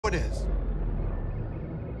it is.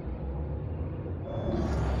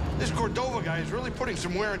 This Cordova guy is really putting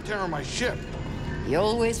some wear and tear on my ship. He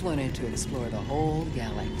always wanted to explore the whole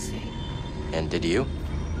galaxy. And did you?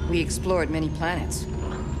 We explored many planets.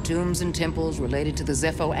 Tombs and temples related to the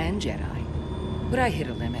Zepho and Jedi. But I hit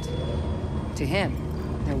a limit. To him,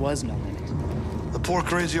 there was no limit. The poor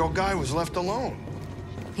crazy old guy was left alone.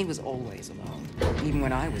 He was always alone, even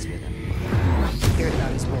when I was with him. He cared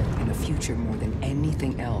about his work and the future more than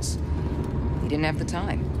anything else. He didn't have the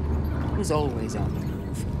time. He was always on the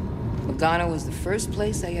move. Logano was the first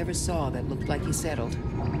place I ever saw that looked like he settled,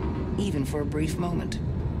 even for a brief moment.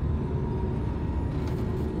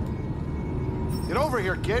 Get over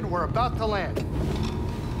here, kid. We're about to land.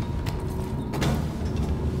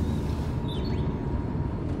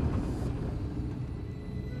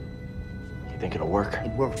 You think it'll work?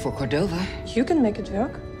 It worked for Cordova. You can make it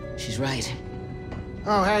work. She's right.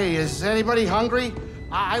 Oh, hey, is anybody hungry?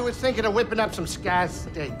 I was thinking of whipping up some scaz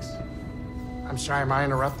steaks. I'm sorry, am I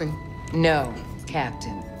interrupting? No,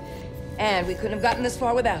 Captain. And we couldn't have gotten this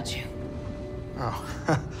far without you.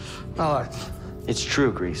 Oh, well, It's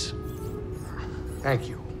true, Grease. thank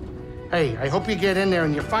you. Hey, I hope you get in there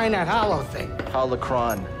and you find that hollow thing.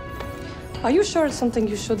 Holocron. Are you sure it's something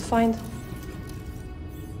you should find?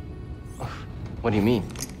 What do you mean?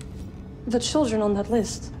 The children on that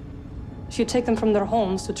list. If you take them from their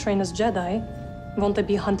homes to train as Jedi, won't they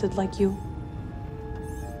be hunted like you?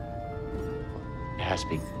 It has to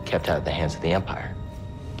be kept out of the hands of the Empire.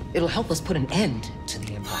 It'll help us put an end to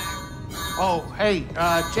the Empire. Oh, hey,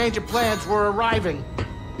 change of plans, we're arriving.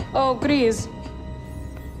 Oh, Grease.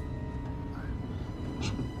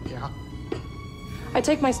 Yeah? I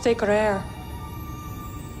take my steak rare.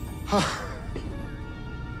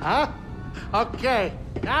 Huh? Okay,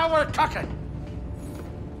 now we're talking.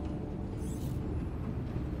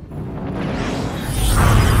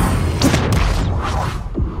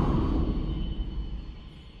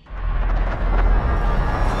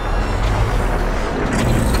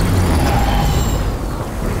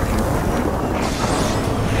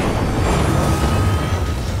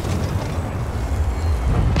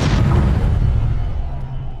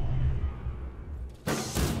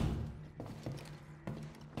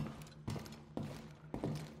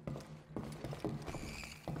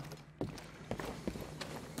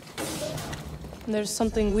 There's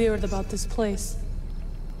something weird about this place.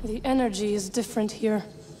 The energy is different here.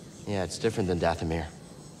 Yeah, it's different than Dathomir.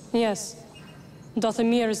 Yes.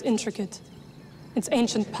 Dathomir is intricate. Its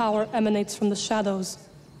ancient power emanates from the shadows.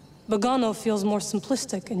 Bogano feels more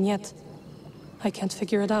simplistic, and yet I can't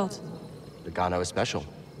figure it out. Bogano is special.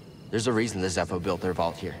 There's a reason the Zepho built their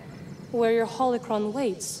vault here. Where your holocron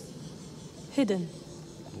waits. Hidden.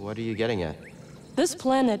 What are you getting at? This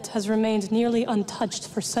planet has remained nearly untouched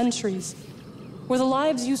for centuries. Were the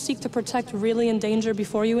lives you seek to protect really in danger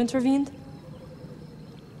before you intervened?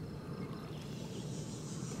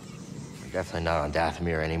 We're definitely not on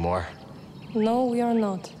Dathomir anymore. No, we are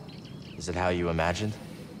not. Is it how you imagined?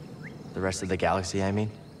 The rest of the galaxy, I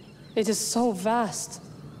mean? It is so vast.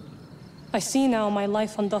 I see now my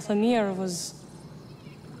life on Dathomir was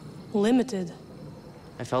limited.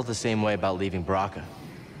 I felt the same way about leaving Baraka.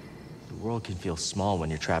 The world can feel small when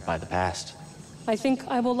you're trapped by the past. I think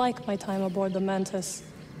I will like my time aboard the Mantis.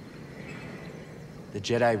 The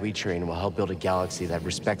Jedi we train will help build a galaxy that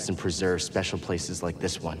respects and preserves special places like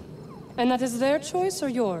this one. And that is their choice or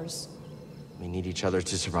yours? We need each other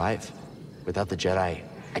to survive. Without the Jedi,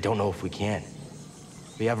 I don't know if we can.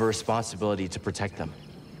 We have a responsibility to protect them.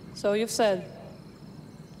 So you've said.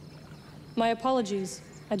 My apologies.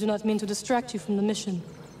 I do not mean to distract you from the mission.